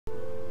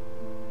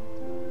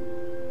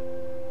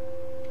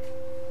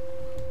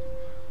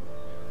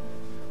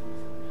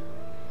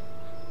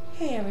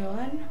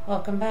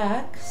Welcome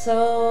back.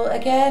 So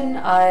again,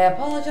 I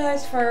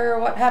apologize for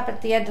what happened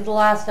at the end of the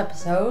last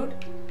episode.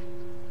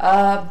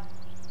 Long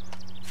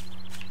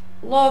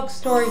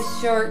story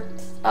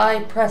short,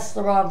 I pressed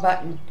the wrong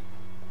button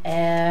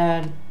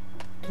and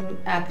didn't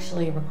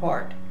actually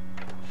record.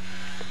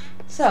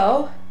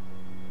 So,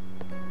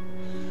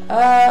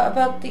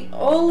 about the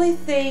only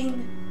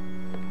thing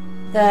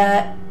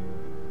that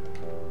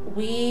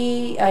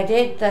I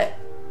did that,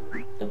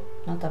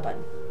 not that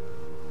button,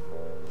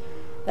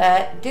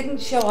 that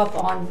didn't show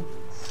up on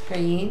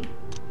screen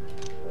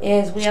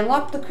is we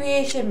unlocked the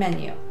creation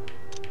menu.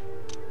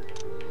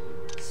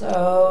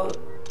 So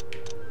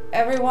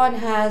everyone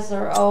has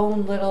their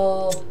own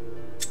little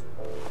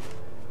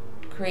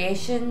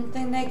creation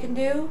thing they can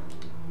do.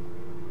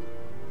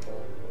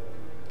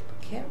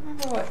 Can't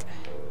remember what.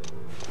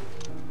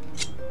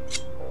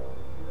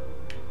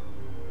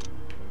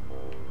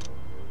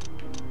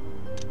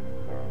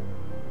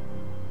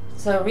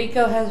 So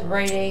Rico has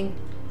writing,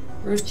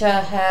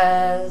 Rucha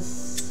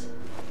has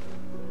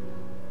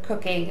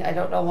cooking. I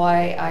don't know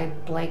why I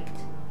blanked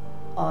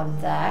on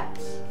that.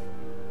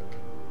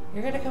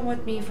 You're gonna come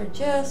with me for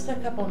just a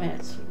couple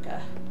minutes,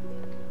 Ruka.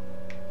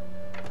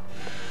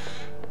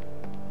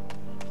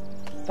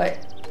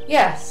 But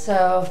yeah,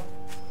 so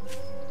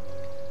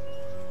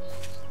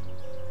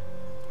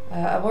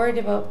I'm worried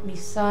about me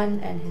son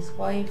and his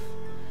wife,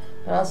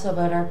 but also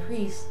about our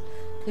priest.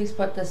 Please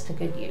put this to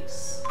good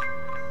use.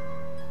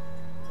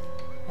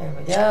 There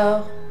we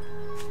go.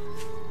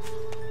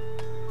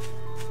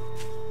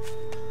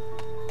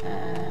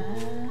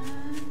 And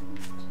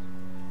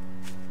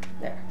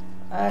there.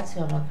 That's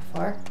what I'm looking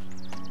for.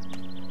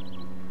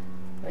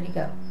 Where'd he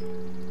go?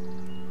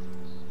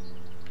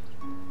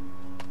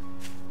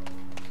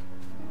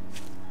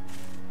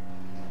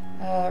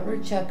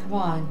 Rucha, come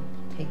on.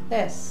 Take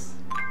this.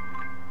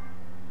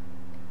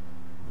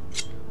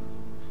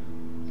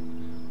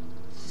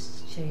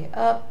 Just cheer you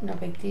up. No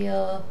big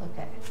deal.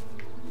 Okay.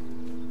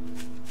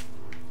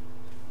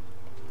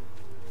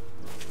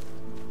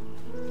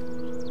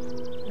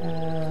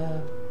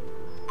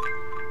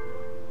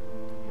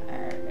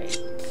 Alright.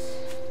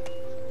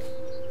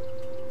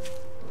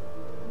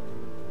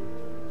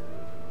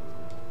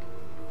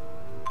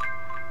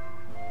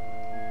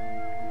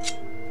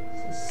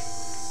 So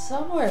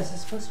somewhere is there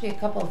supposed to be a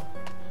couple.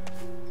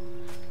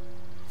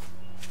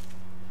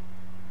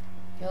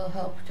 You'll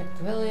help protect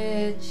the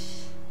village.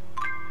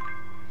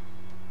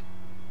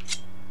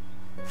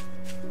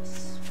 There's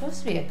supposed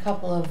to be a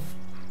couple of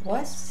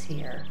quests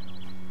here.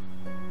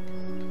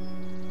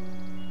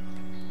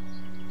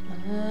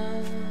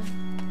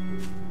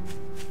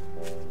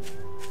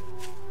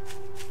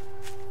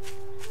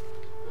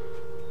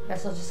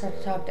 Guess I'll just have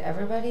to talk to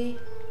everybody.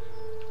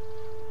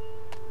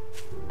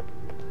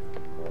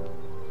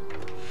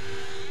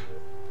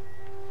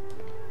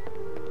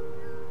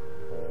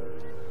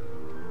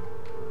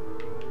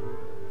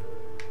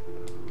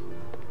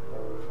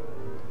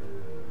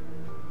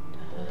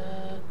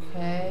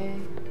 Okay.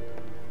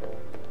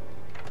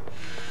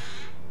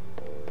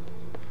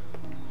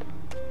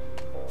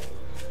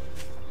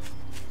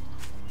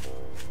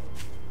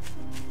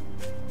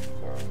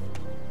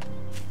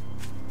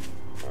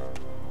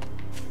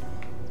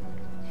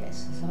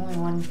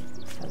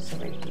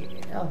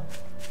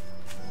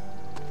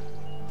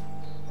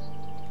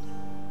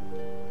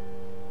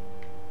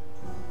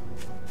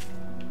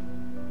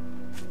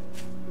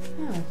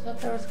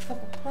 There was a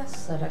couple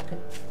quests that I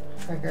could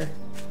trigger.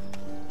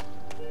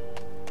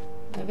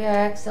 Maybe I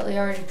accidentally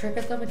already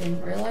triggered them and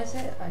didn't realize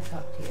it. I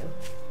talked to you.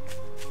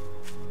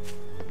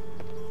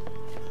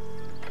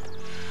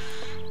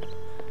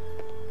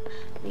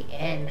 The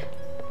end.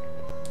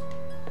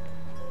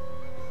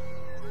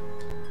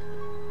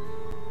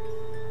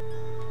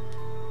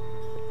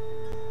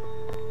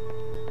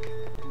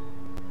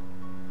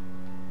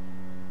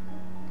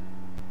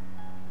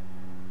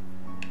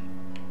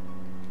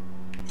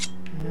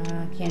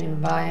 Can't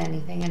even buy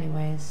anything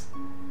anyways.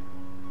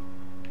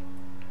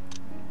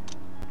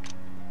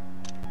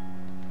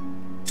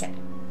 Okay.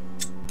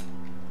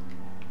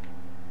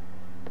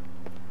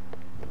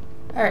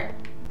 Alright,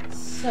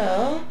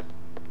 so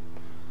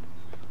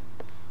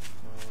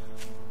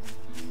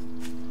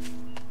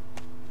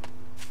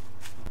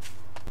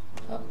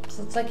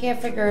since I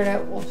can't figure it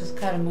out, we'll just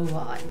kind of move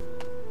on.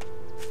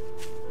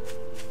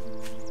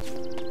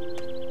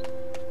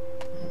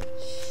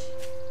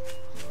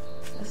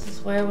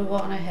 Where we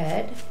want to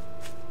head.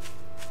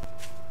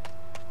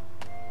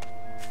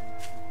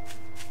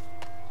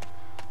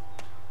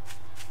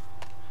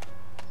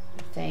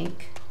 I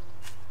think.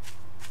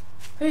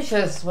 Pretty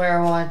sure this is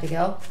where I wanted to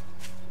go.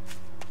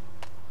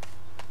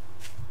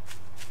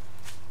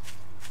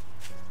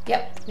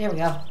 Yep, here we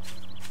go.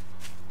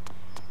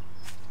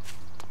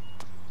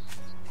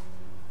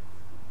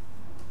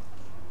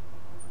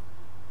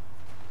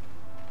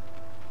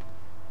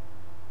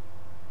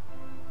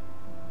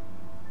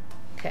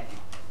 Okay.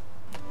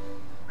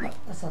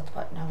 That's not the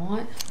button I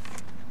want.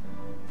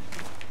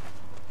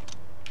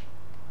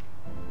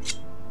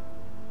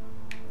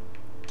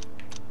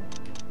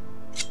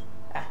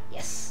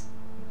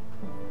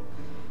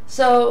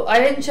 So I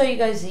didn't show you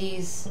guys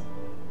these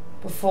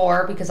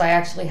before because I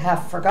actually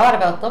have forgot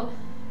about them.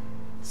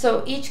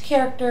 So each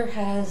character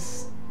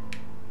has,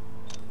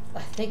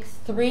 I think,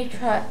 three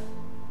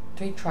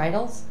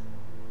titles.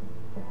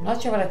 I'm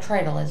not sure what a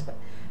title is, but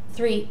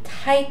 3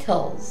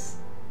 titles,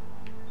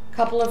 a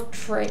couple of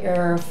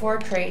 4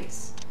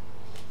 traits,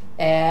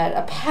 and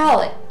a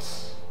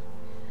palette.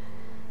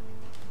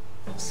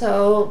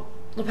 So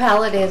the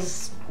palette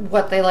is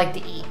what they like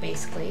to eat,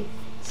 basically.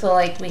 So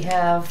like we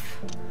have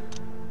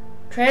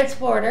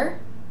Transporter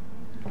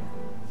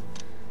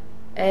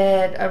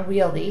and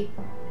Unwieldy,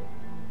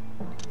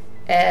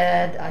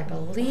 and I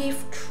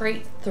believe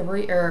trait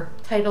 3 or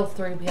title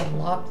 3 we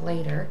unlock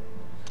later.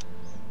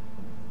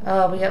 We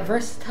got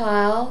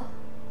Versatile,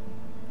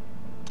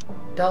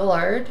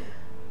 Dullard,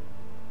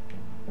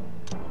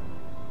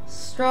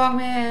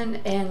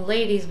 Strongman, and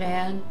Ladies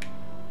Man,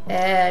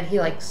 and he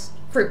likes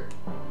fruit.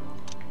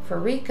 For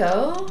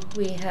Rico,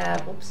 we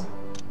have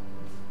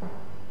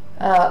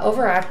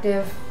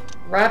Overactive,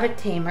 Rabbit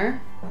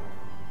Tamer.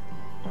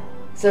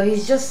 So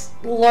he's just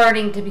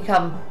learning to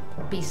become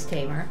Beast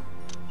Tamer.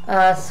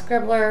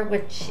 Scribbler,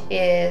 which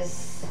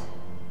is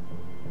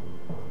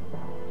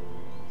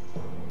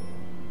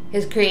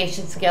his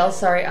creation skill.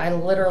 Sorry, I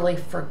literally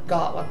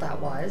forgot what that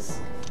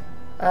was.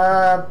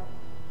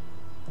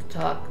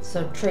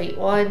 So trait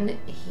 1,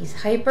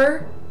 he's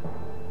hyper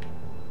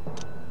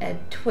and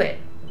twit.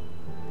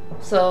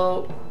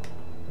 So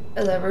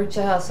the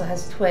Rucha also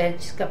has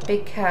twitch. She's got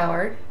big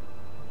coward,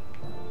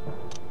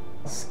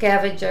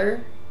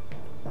 scavenger,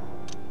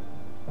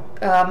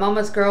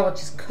 Mama's girl,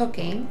 which is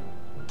cooking.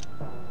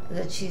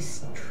 That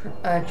she's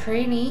a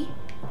trainee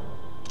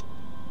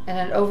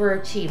and an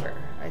overachiever.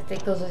 I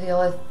think those are the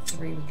only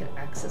 3 we can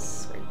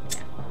access right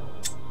now.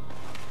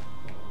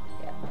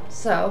 Yeah.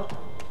 So.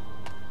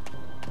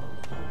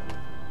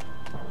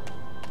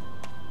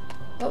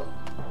 Oh.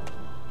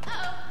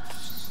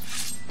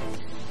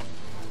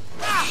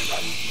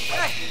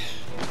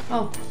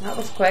 Oh, that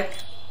was quick.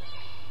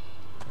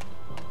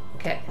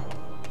 Okay.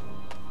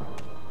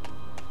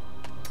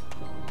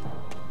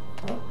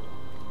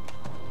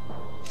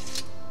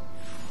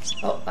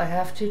 Oh, I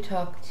have to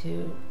talk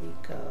to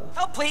Rico.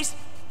 Help, please!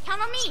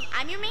 Count on me.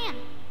 I'm your man.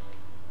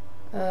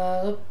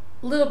 A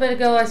little bit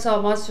ago, I saw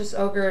a monstrous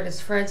ogre and his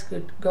friends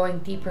going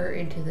deeper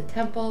into the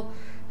temple.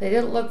 They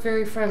didn't look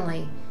very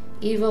friendly,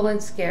 evil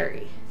and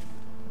scary.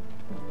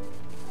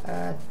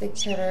 Thick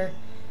Cheddar,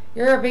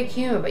 you're a big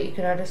human, but you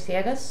can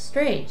understand us?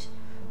 Strange.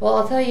 Well,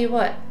 I'll tell you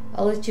what.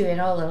 I'll let you in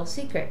on a little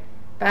secret.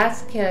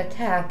 Bats can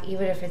attack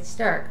even if it's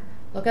dark.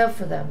 Look out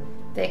for them.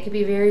 They can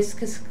be very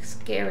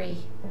scary.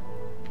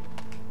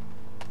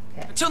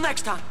 Okay. Until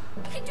next time.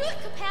 You can do it,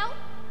 Capel.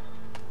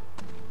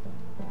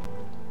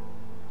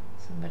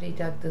 Somebody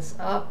dug this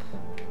up.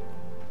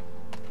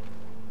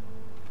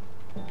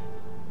 Is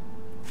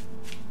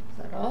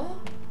that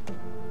all?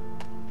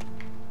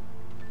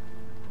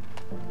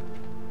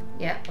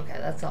 Yeah, okay,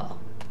 that's all.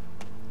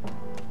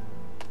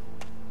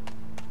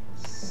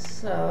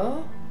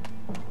 So...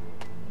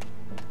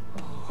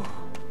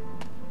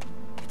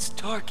 It's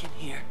dark in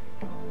here.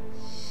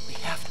 We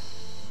have to...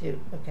 Shoot,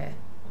 okay.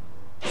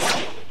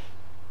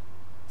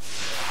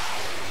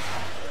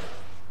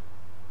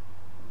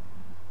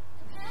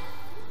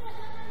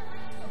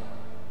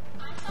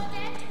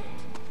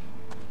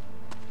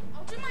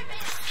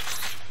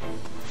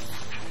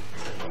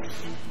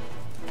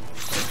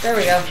 There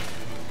we go.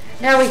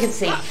 Now we can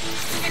see. Get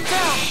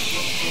down!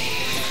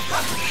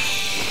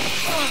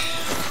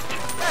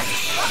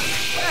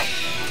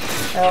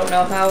 I don't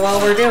know how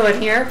well we're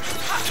doing here.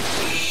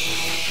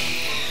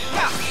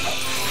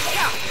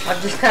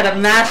 I'm just kind of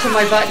mashing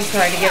my button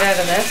trying to get out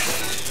of this.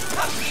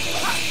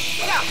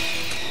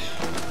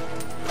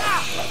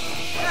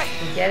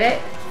 You get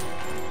it?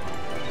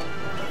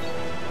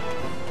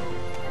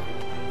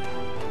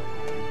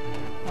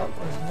 Oh,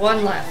 there's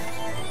 1 left.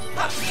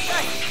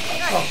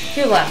 Oh,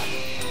 2 left.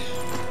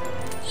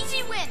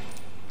 Easy win.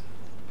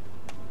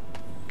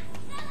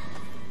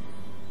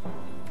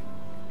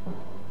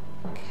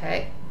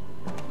 Okay.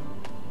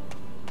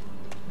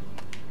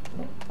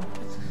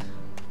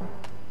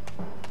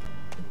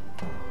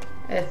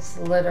 It's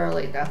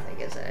literally nothing,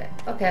 isn't it?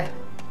 Okay.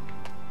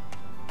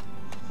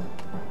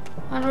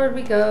 Onward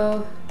we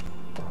go.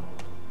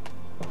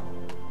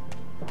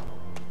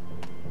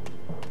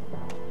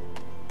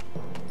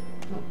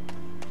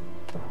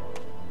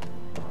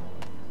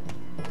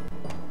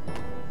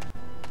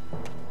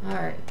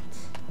 Alright.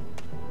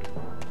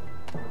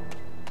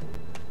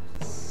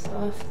 So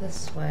off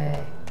this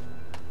way.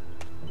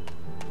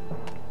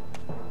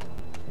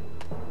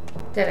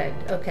 Did I?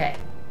 Okay.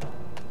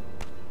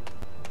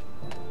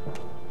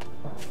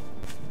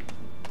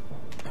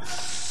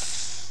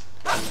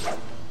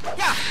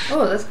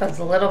 Oh, this one's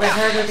a little bit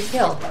harder to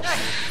kill.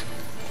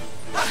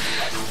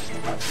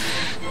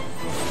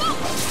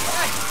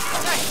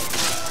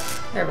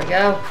 There we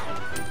go.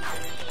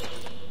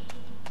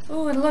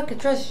 Oh, and look, a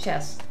treasure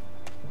chest.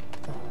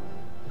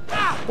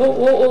 Whoa,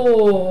 whoa,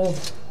 whoa.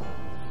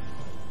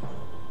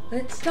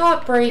 Let's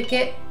not break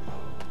it.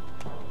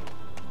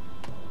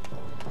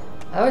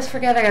 I always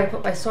forget I gotta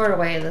put my sword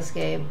away in this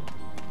game.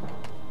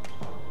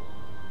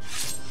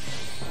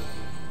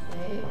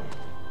 Okay.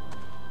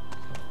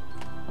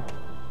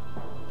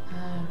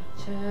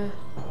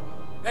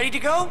 Ready to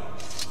go?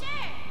 Sure.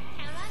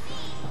 Count on me.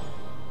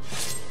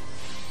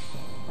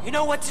 You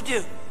know what to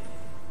do.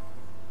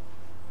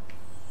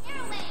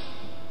 Airway.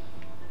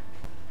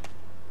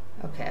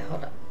 Okay,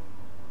 hold on.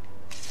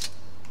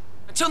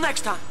 Until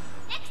next time.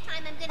 Next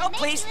time I'm gonna Oh, make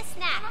please. you a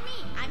snack. Count on me.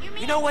 I'm your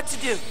man. You know what to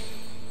do.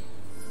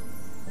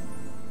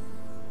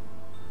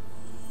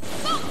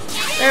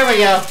 There we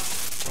go.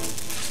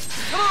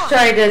 Come on.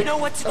 Tried to. You know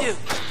what to do.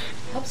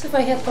 Helps if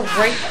I hit the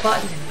right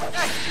button.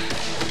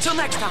 Until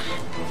next time.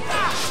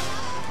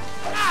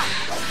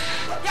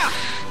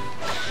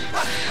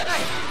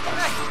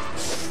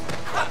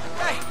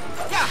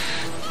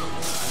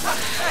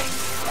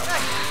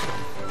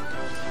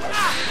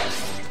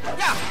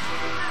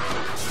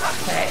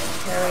 Okay,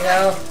 there we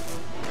go.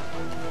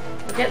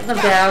 We're getting them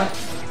down.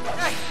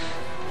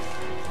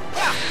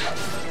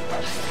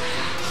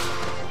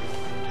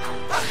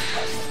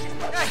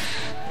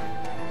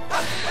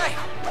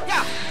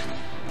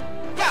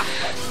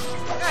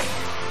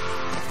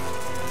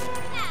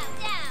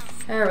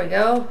 There we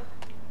go.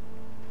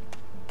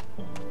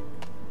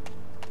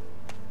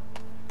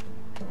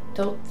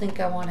 Don't think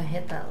I want to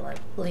hit that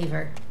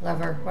lever,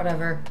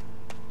 whatever.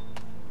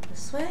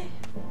 This way?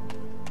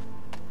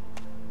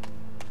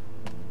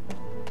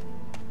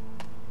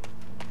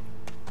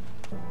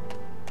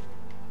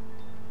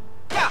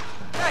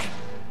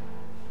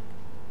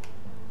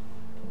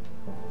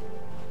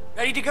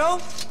 Ready to go?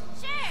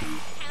 Sure.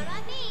 Count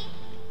on me.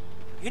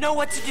 You know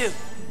what to do.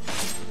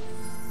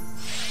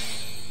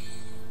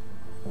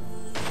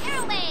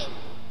 Airway.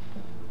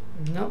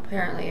 Nope,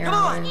 apparently Come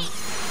on. airline.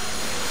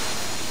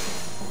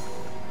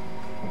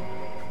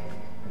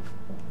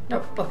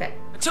 Nope, okay.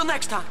 Until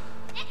next time.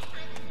 Next time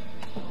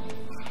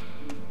I'm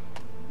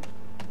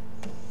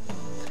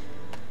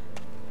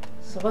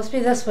So it must be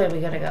this way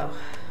we gotta go.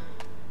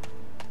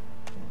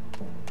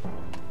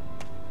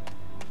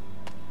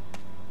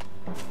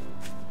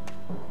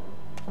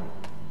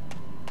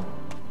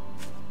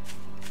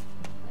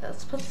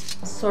 Let's put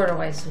the sword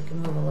away so we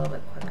can move a little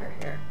bit quicker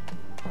here.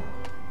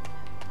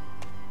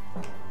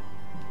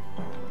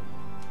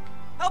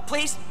 Help,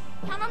 please.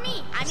 Count on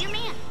me. I'm your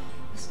man.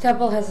 This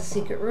temple has a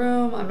secret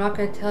room. I'm not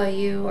going to tell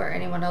you or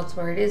anyone else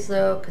where it is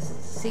though, because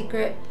it's a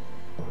secret.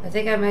 I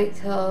think I might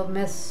tell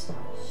Miss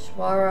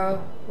Shwara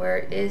where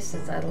it is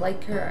since I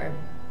like her.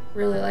 I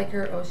really like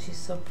her. Oh, she's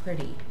so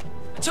pretty.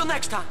 Until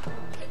next time.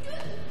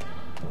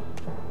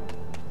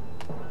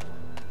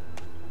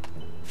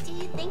 Do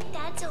you think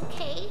Dad's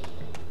okay?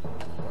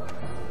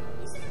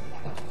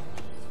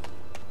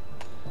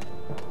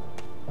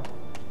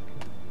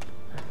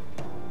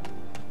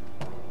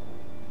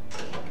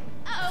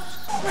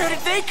 Where did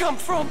they come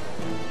from?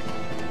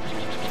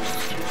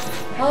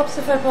 Helps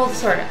if I pull the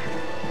sword out.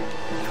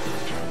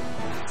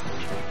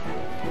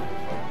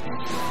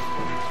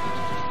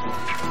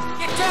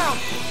 Get down.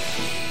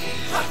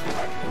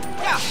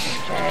 Yeah.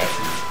 Okay.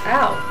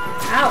 Ow.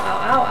 Ow, ow,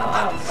 ow, ow,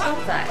 ow.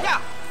 Stop that.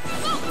 Yeah.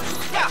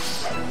 Yeah.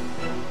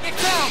 Get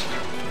down.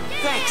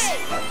 Thanks.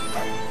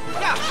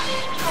 Yeah.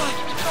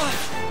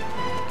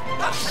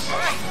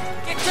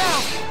 Get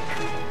down.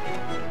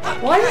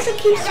 Why does it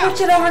keep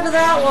switching over to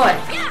that one?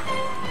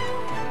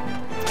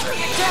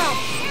 Get down.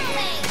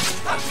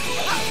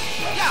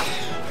 Yeah.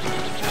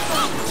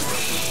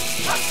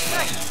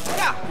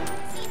 Yeah.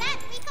 See that,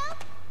 Pico?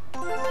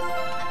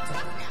 I'm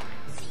tough now.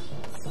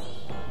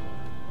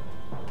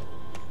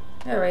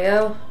 There we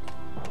go.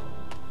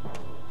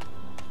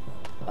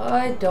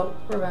 I don't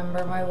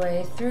remember my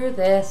way through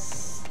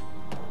this.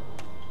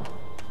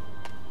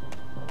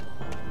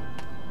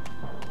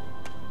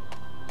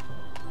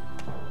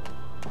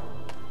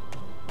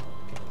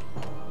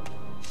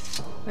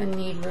 I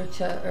need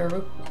Rucha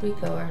or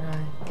Rico, aren't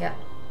I? Yeah.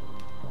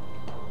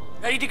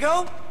 Ready to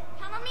go?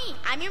 Count on me.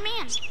 I'm your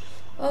man.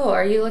 Oh,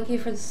 are you looking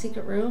for the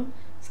secret room?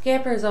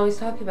 Scamper is always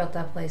talking about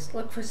that place.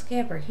 Look for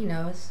Scamper. He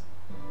knows.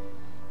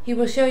 He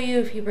will show you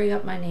if you bring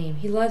up my name.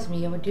 He loves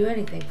me and would do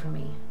anything for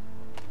me.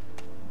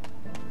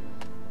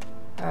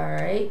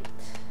 Alright.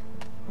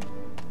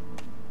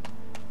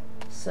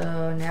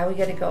 So now we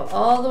gotta go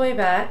all the way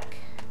back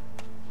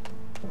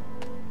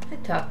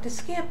and talk to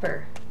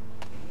Scamper.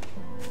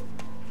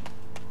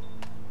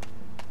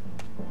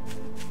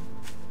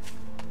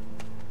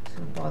 It's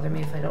gonna bother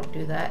me if I don't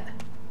do that.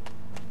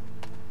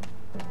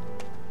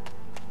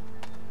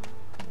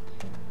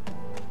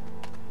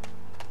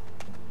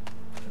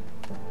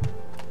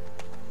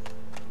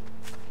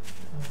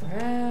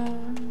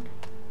 Around.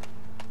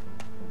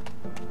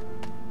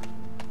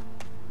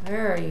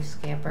 Where are you,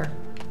 Scamper?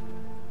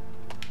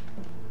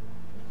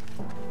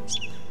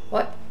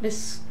 What?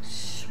 Miss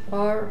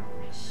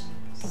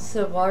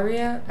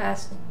Sawaria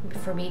asked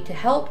for me to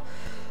help?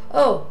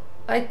 Oh,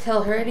 I'd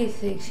tell her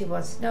anything she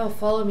wants to know.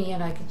 Follow me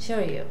and I can show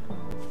you.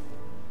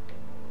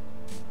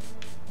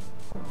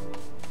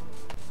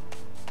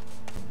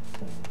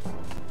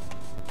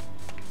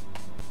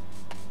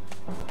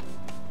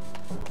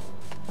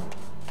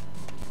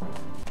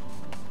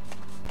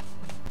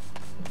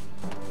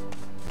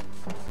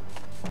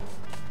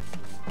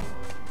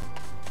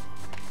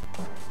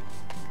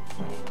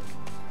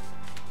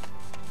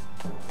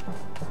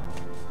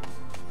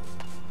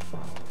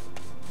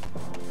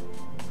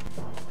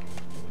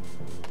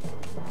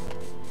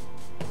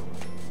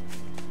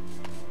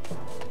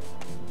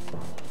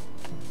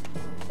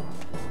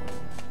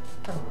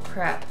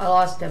 crap. I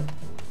lost him.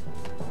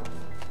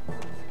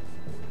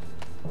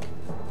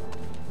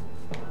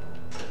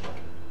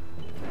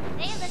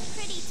 They look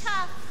pretty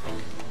tough.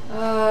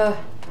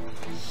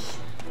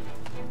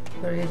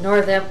 Better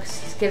ignore them because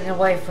he's getting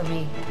away from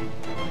me.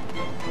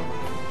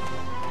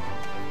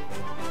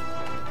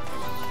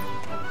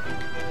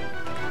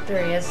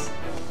 There he is.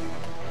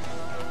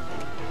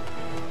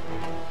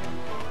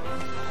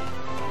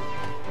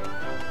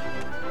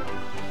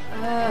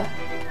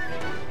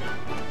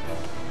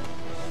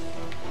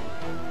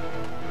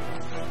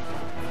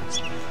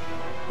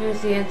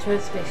 Here's the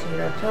entrance. Make sure you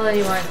don't tell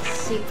anyone it's a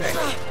secret.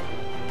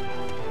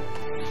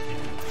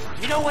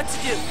 You know what to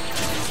do.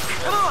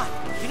 Come on.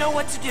 You know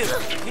what to do.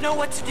 You know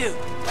what to do.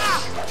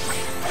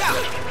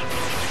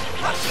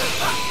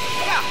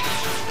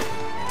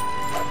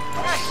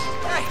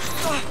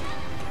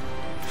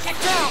 Get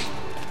down.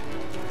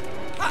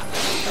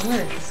 I'm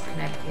gonna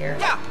disconnect here.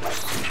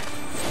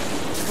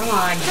 Come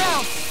on.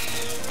 Down.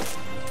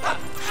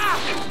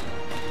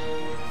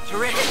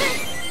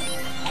 Terrific.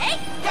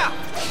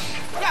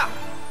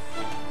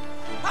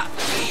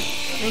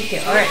 Thank you.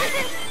 Alright.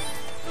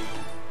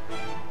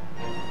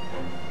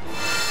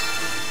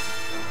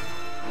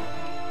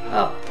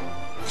 Oh.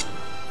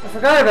 I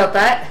forgot about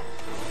that.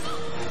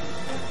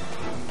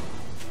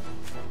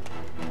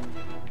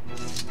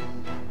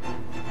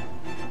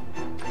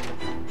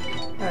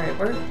 Alright,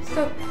 we're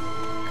still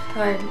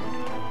kind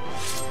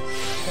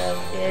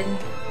of in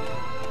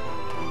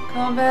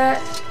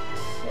combat.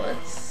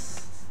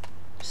 Let's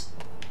just...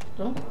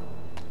 Oh,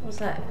 what was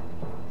that?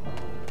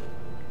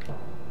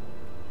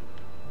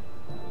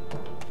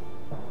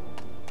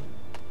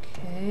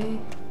 Okay.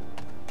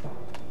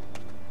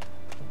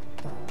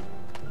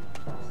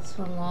 Is this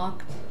one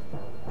locked?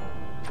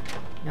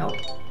 Nope.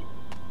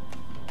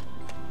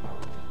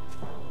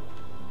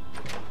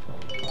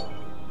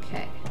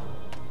 Okay.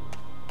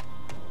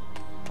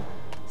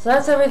 So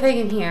that's everything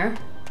in here.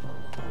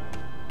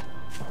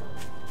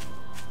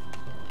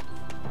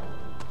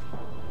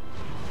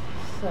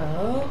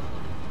 So...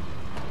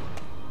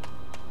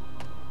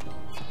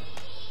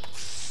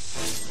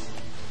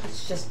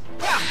 let's just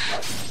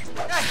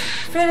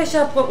finish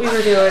up what we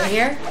were doing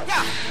here.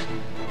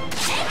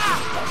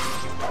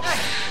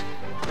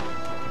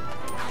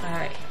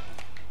 Alright.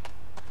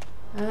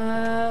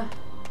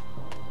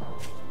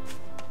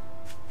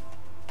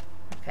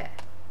 Okay.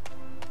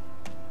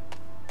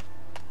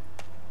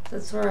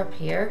 Since we're up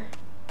here.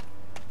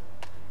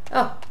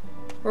 Oh,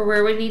 we're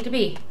where we need to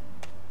be.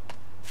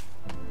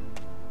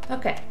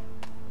 Okay.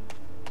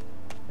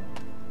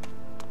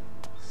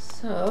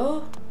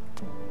 So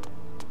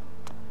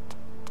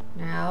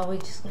now we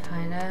just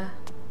kind of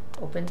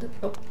open the,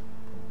 oh,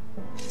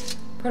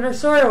 put our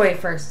sword away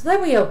first,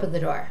 then we open the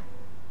door.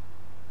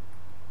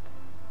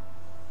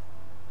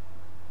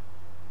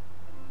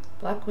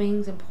 Black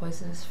wings and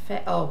poisonous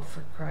oh,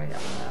 for crying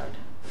out loud.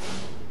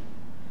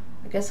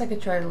 I guess I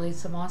could try to lead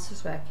some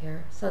monsters back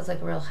here. Sounds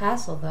like a real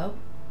hassle though.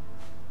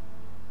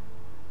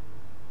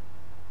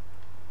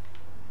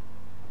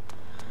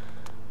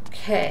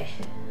 Okay.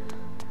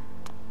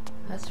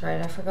 That's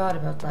right, I forgot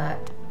about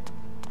that.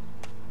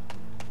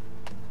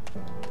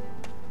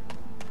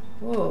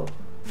 Whoa.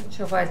 Not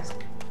sure why it's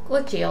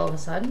glitchy all of a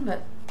sudden,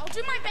 but... I'll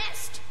do my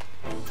best.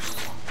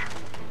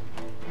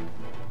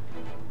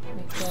 Let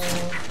me go...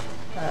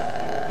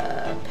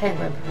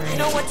 penguin parade. You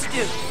know what to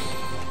do.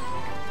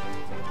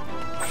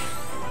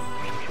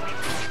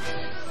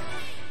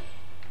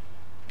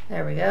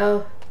 There we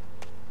go.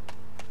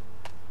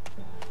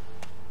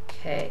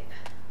 Okay.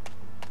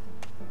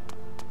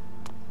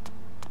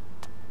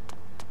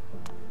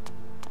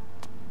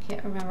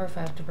 Can't remember if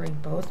I have to bring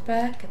both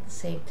back at the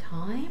same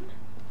time.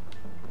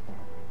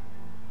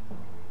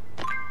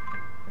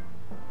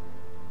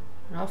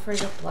 I'm not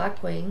afraid of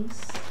black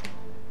wings.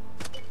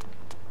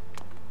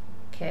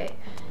 Okay.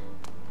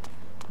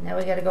 Now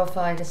we gotta go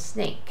find a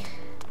snake.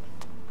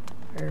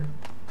 Or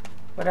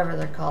whatever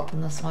they're called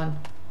in this one.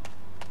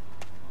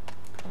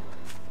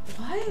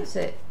 Why is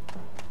it?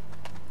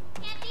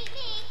 Can't beat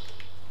me.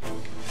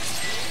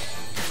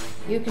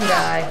 You can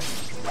die.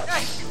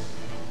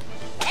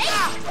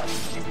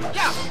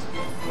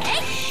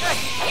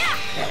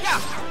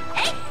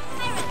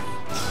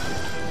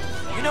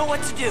 You know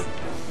what to do.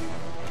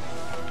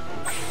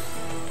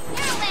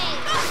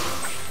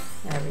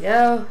 There we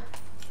go.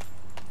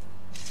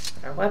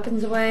 Put our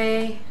weapons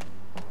away.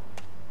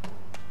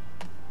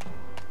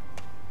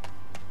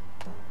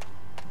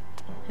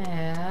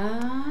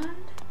 And...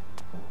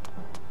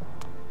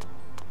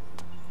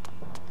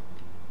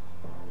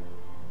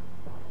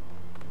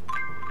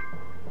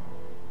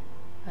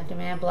 I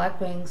demand black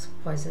wings,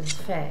 poisonous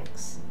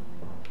fags.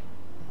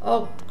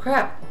 Oh,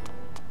 crap.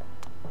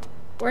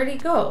 Where'd he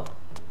go?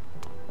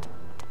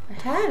 I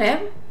had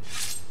him.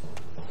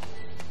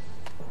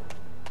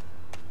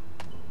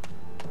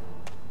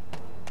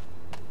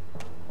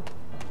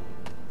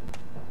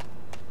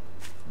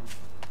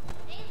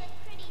 They look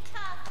pretty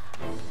tough.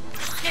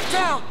 Get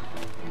down.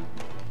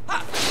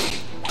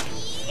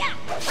 Yeah.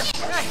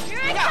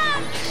 Here it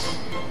comes.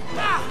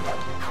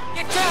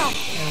 Get down.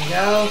 There we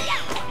go.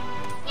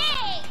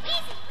 Yay!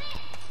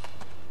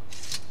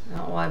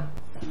 Oh, I...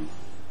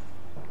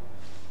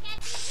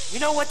 You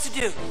know what to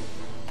do.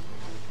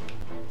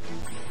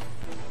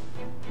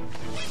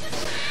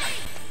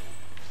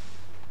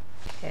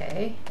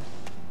 Okay.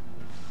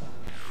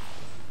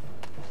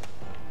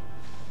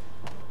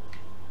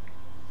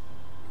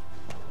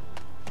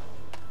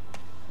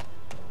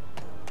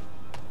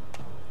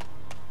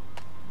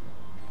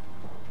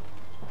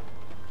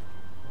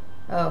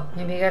 Oh,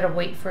 maybe I gotta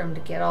wait for him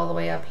to get all the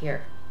way up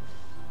here.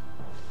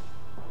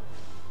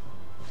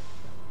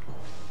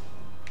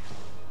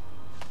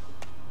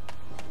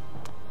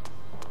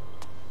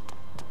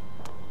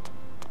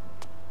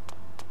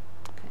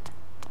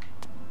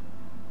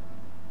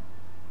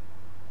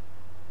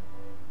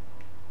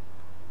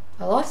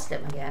 I lost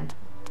him again.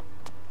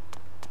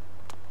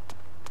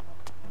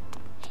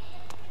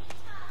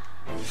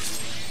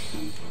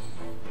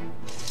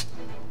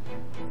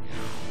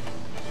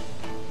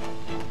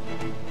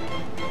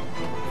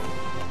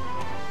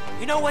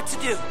 You know what to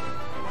do.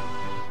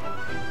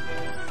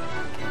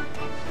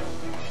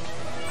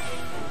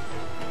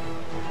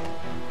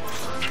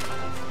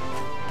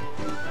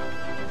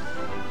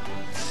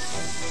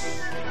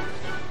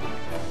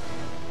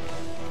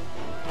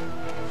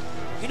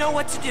 You know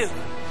what to do.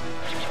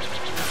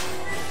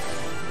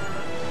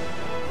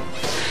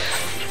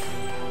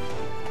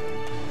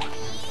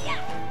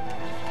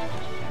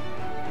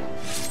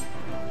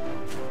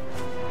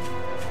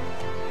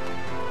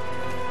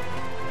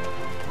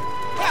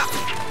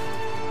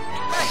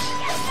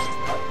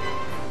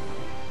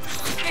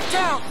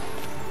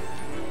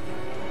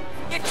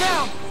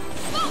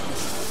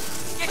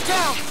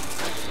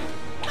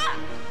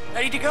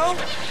 Ready to go?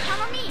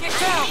 Cover me. Get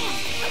down!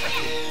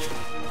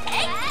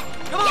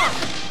 Come on!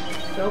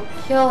 Go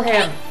kill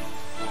him.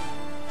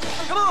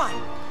 Come on!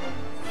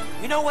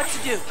 You know what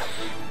to do.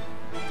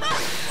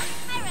 Iris,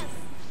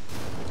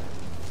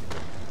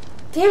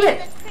 Damn it!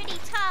 that's pretty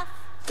tough.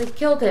 They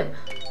killed him.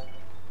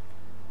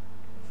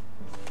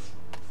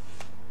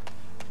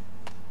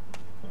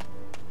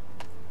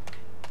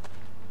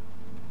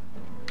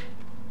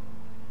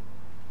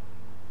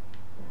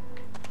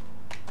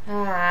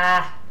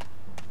 Ah.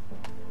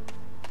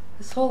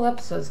 This whole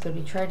episode is going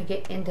to be trying to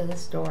get into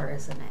this door,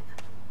 isn't it?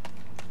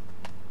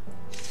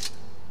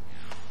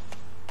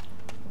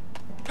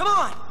 Come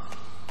on!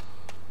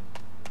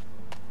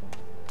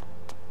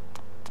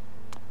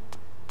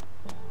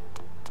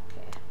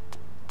 Okay.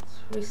 Let's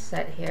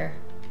reset here.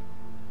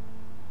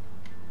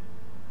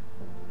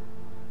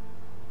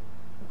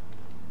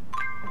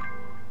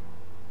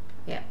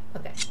 Yeah,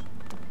 okay.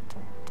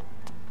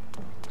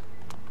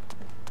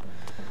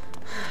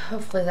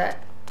 Hopefully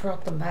that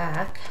brought them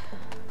back.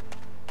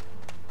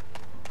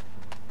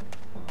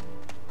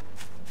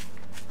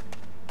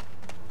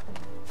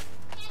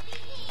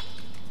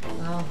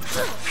 Oh.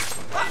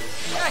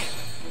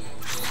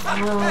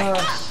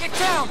 Oh. Get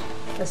down!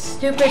 The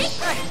stupid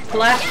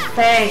black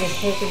fang is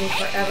taking me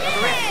forever.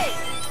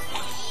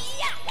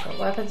 Put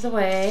weapons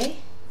away.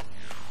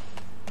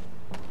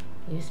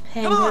 Use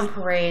Penguin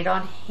Parade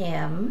on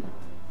him.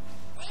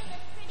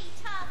 Pretty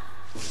tough.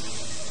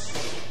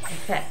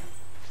 Okay.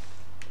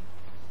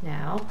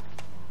 Now.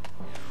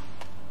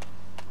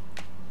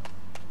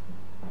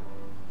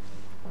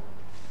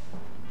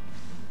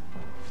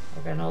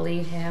 We're gonna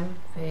lead him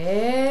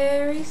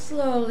very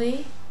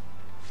slowly.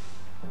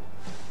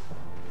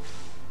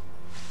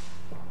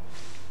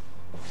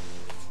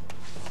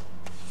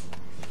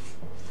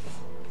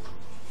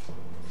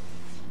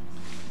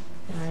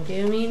 And I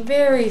do mean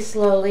very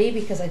slowly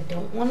because I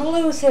don't want to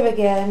lose him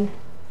again.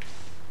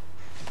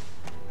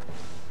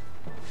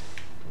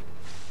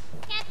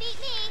 Can't beat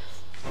me.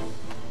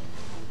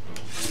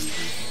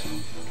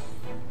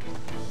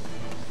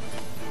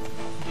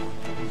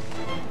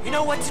 You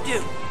know what to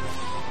do.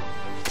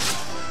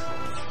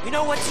 You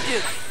know what to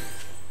do.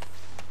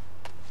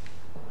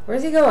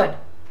 Where's he going?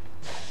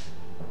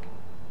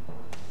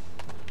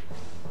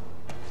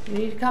 You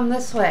need to come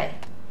this way.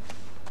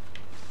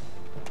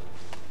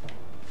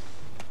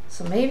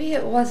 So maybe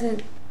it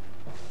wasn't...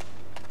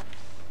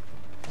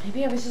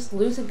 Maybe I was just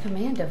losing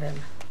command of him.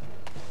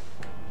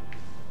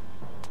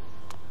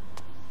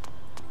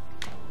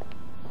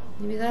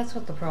 Maybe that's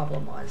what the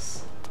problem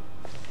was.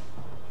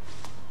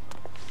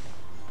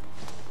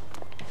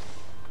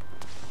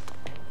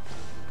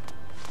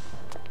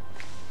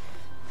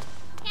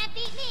 Can't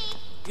beat me.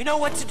 You know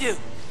what to do.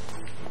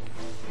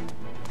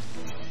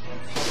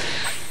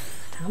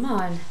 Come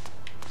on.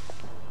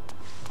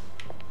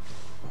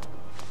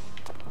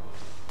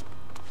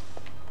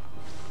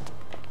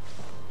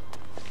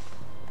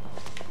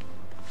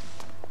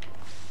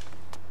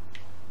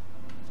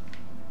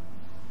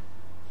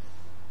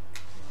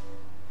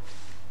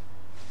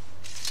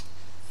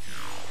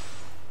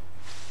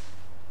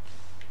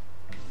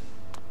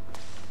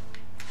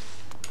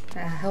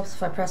 Helps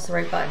if I press the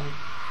right button.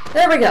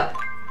 There we go.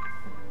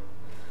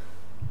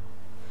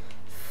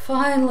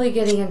 Finally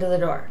getting into the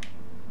door.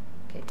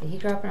 Okay, did he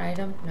drop an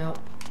item? No.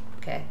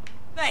 Okay.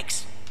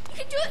 Thanks. You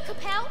can do it,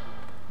 Capel.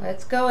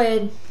 Let's go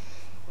in.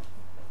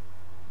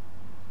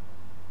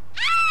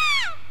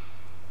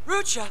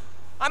 Rucha,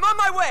 I'm on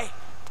my way!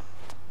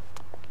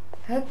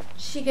 How'd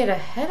she get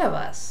ahead of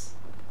us?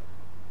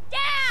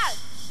 Dad!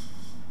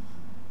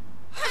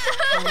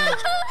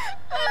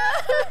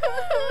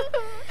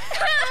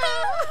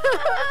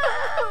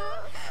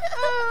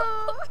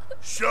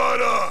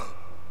 Shut up!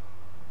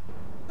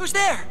 Who's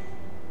there?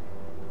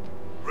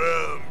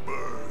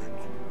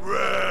 Rambird.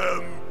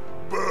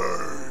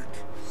 Rambird.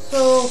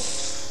 So,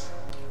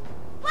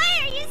 Why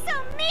are you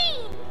so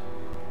mean?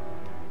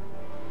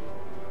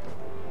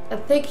 I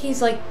think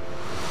he's like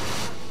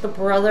the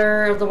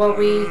brother of the one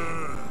we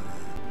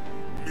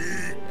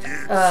Me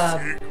get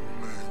sick,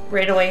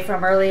 ran away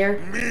from earlier.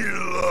 me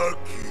lucky.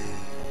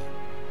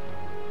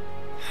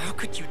 How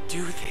could you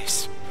do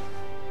this?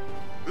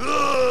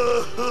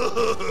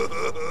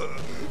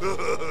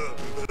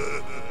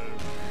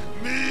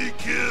 Me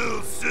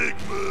kill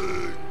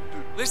Sigmund.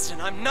 Listen,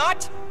 I'm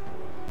not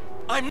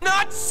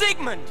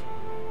Sigmund!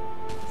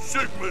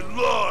 Sigmund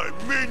lie,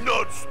 me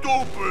not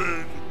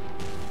stupid.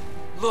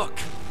 Look,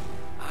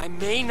 I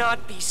may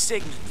not be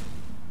Sigmund,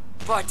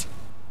 but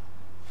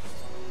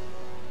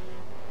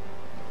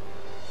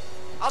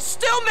I'll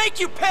still make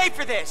you pay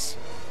for this!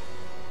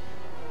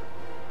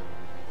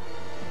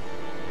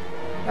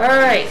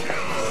 Alright,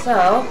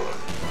 so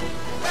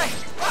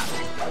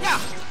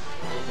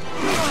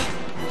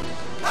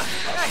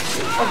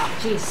oh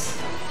jeez.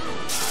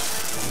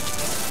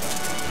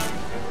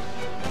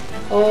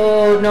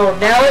 Oh no,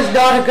 now is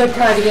not a good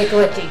time to get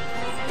glitchy.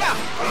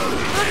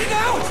 Let it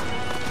out!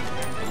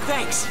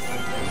 Thanks.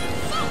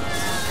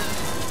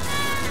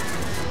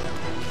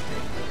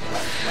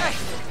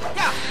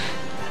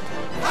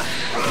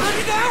 Let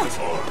it out!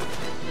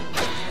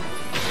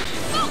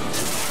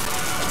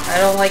 I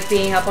don't like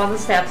being up on the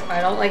steps.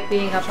 I don't like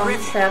being up on the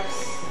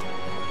steps.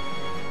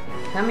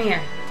 Come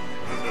here.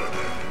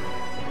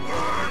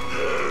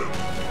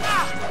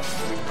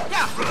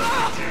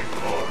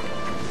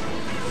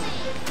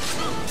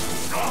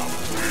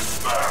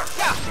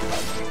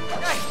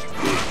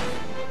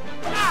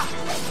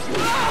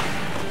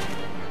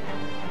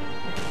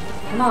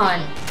 Come on.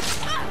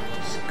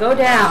 Just go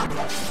down.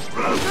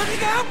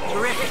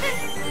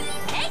 Terrific.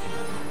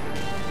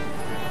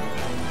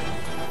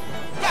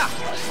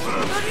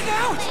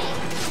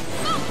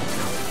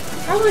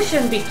 Probably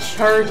shouldn't be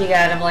charging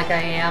at him like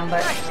I am,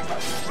 but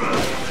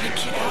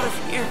Get out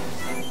of here.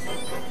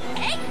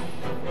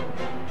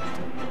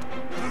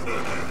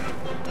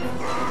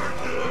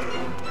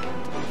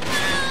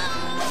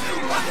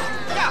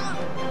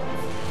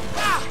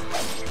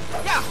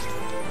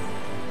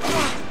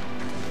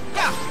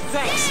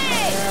 Thanks.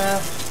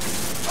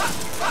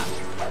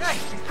 I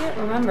can't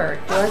remember.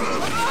 Do I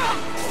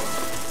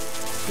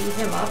beat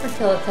him up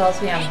until it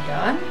tells me I'm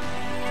done?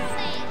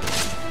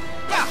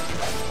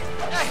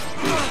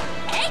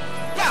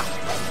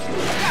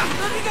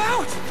 Let it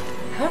out!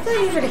 How did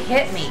that even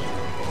hit me?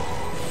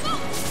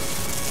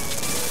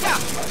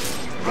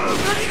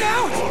 Let it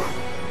out!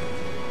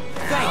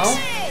 Thanks.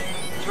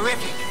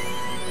 Terrific.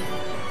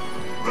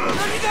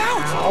 Let it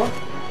out! Ow.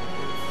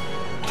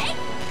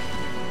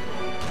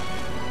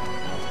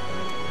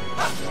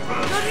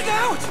 Let it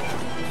out!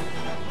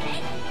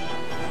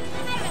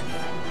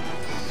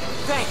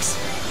 Thanks.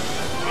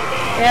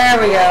 There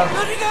we go.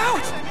 Let it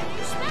out!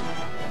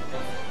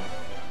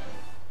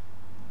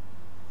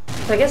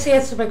 So I guess the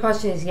answer to my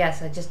question is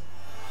yes. I just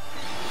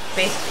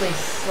basically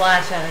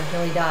slash at him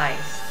until he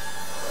dies.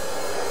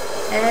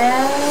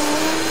 And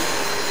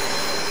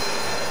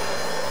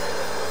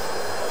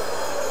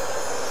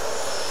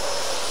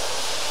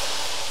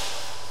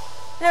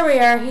there we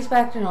are. He's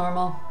back to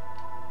normal.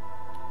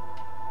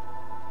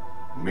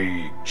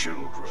 Me,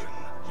 children,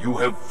 you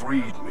have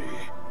freed me.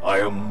 I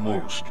am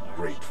most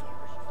grateful.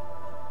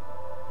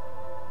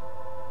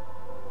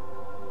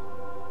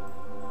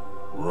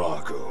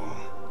 Rocco,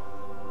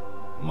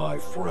 my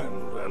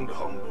friend and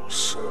humble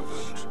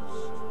servant,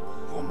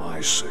 for my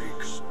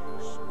sake,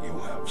 you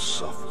have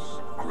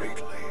suffered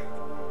greatly.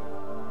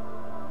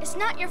 It's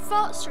not your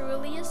fault,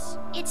 Ceruleus.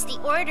 It's the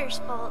Order's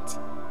fault.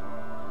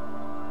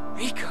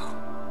 Rico.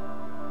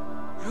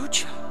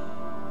 Rucha.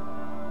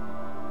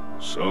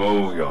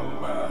 So,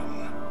 young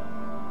man,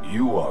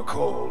 you are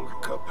called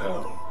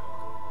Capel.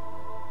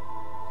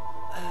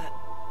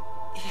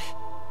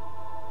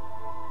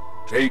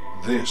 Take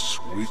this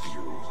with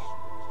you.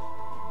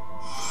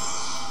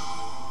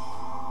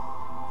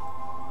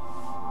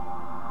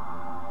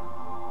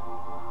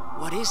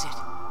 What is it?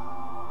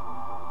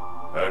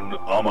 An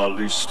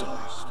Amalista,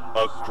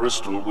 a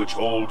crystal which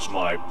holds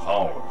my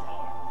power.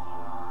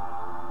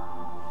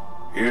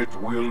 It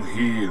will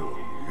heal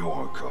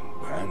your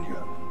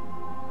companion.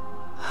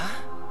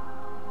 Huh?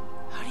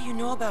 How do you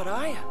know about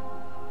Aya?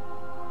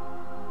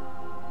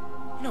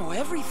 You know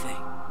everything.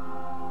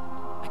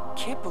 I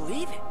can't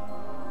believe it.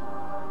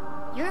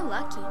 You're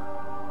lucky.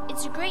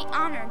 It's a great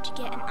honor to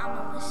get an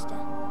Amalista.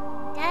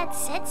 Dad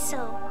said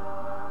so.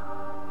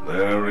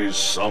 There is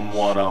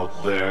someone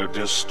out there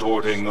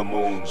distorting the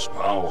moon's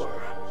power.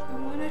 I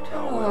want to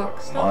However,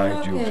 talk. Stop my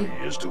talking. duty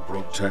is to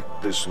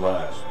protect this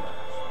land.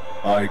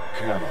 I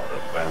cannot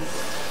abandon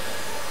it.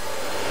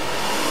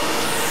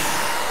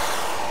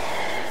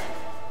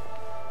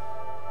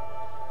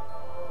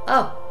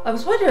 I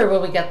was wondering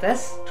when we get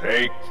this.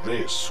 Take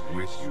this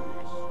with you.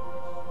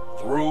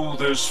 Through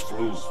this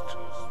flute,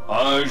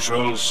 I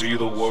shall see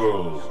the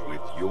world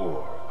with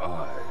your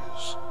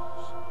eyes.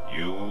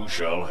 You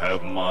shall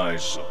have my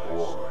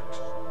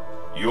support.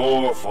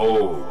 Your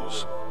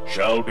foes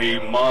shall be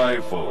my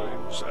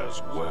foes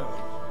as well.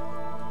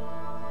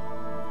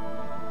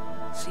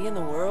 Seeing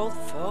the world,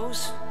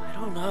 foes? I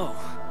don't know.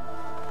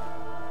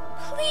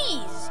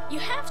 Please, you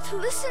have to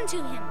listen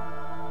to him.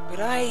 But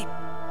I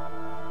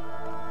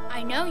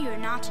know you're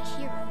not a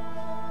hero.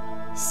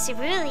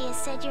 Ceruleus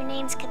said your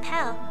name's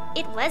Capel.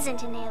 It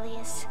wasn't an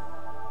alias.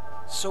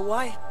 So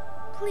why?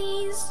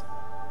 Please.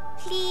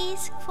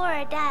 Please, for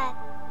our dad.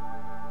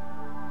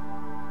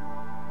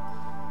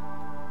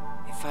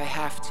 If I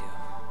have to.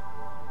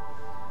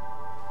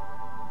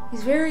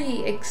 He's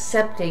very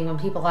accepting when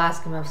people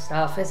ask him of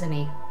stuff, isn't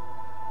he?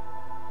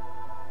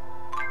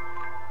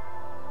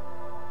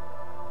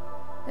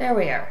 There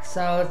we are.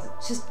 So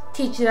it's just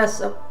teaching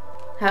us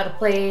how to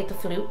play the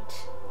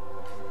flute.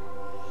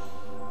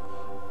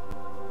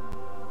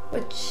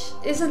 Which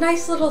is a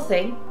nice little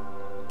thing.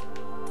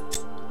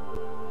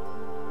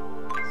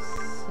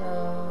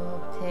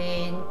 So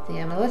obtain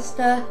the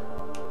Armalista,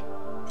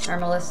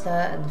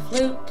 and the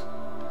flute.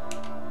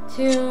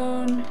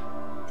 Tune.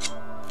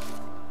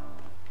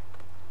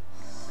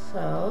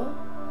 So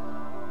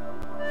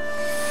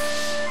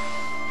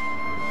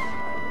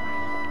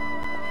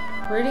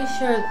pretty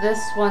sure this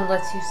one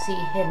lets you see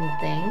hidden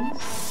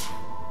things.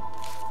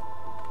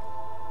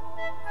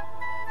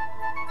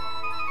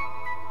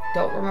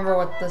 Don't remember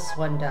what this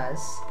one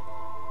does.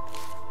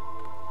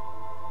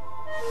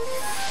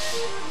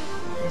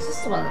 Is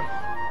this the one that...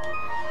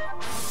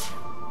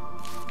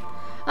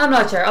 I'm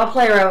not sure. I'll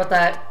play around with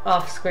that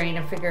off screen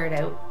and figure it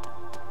out.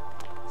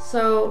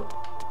 So,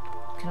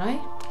 can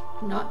I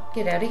not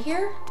get out of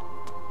here?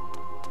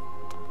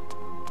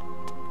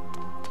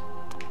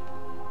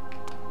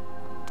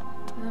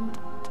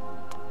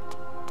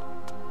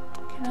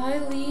 Can I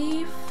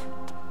leave?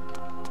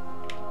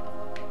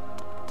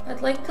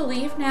 I'd like to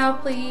leave now,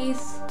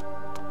 please.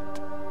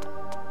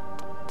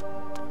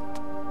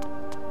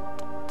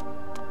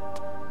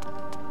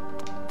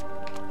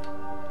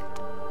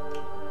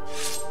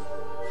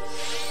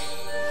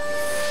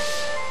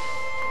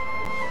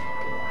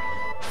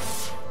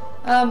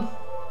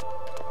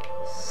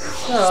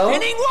 So...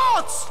 Spinning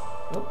waltz!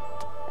 Oh,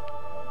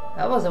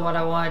 that wasn't what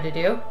I wanted to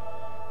do.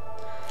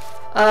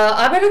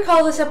 I'm gonna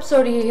call this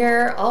episode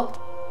here. I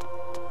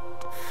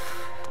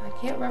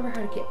can't remember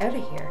how to get out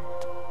of here.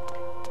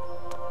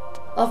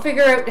 I'll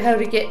figure out how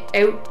to get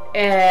out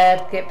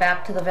and get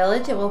back to the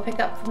village, and we'll pick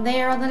up from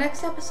there on the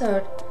next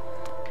episode.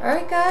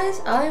 Alright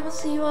guys, I will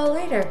see you all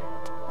later.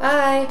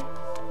 Bye!